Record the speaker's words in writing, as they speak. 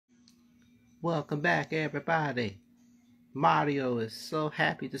Welcome back, everybody. Mario is so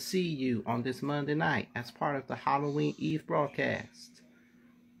happy to see you on this Monday night as part of the Halloween Eve broadcast.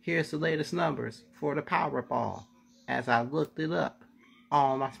 Here's the latest numbers for the Powerball as I looked it up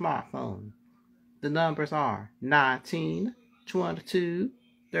on my smartphone. The numbers are 19, 22,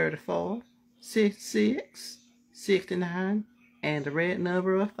 34, 66, 69, and the red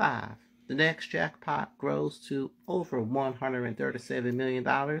number of 5. The next jackpot grows to over $137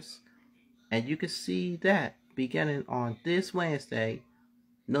 million. And you can see that beginning on this Wednesday,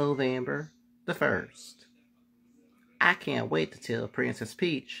 November the 1st. I can't wait to tell Princess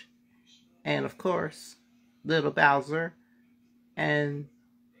Peach, and of course, Little Bowser, and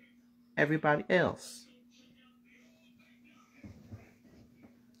everybody else.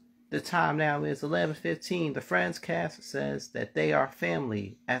 The time now is 11:15. The Friends cast says that they are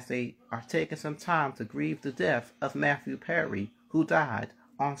family as they are taking some time to grieve the death of Matthew Perry, who died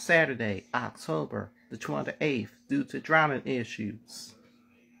on Saturday, October the 28th, due to drowning issues.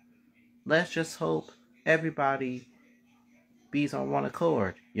 Let's just hope everybody bees on one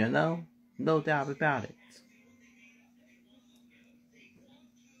accord, you know? No doubt about it.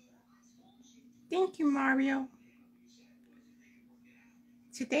 Thank you, Mario.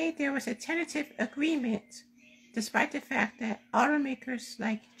 Today there was a tentative agreement, despite the fact that automakers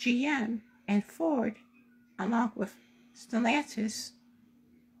like GM and Ford, along with Stellantis,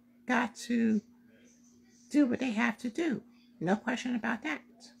 got to do what they have to do. No question about that.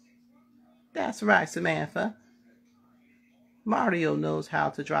 That's right, Samantha. Mario knows how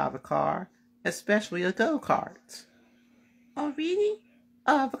to drive a car, especially a go-kart. Oh, really?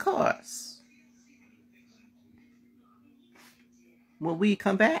 Of course. When we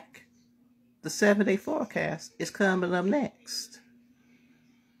come back, the 7-day forecast is coming up next.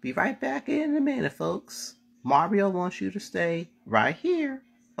 Be right back in a minute, folks. Mario wants you to stay right here,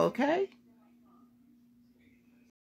 okay?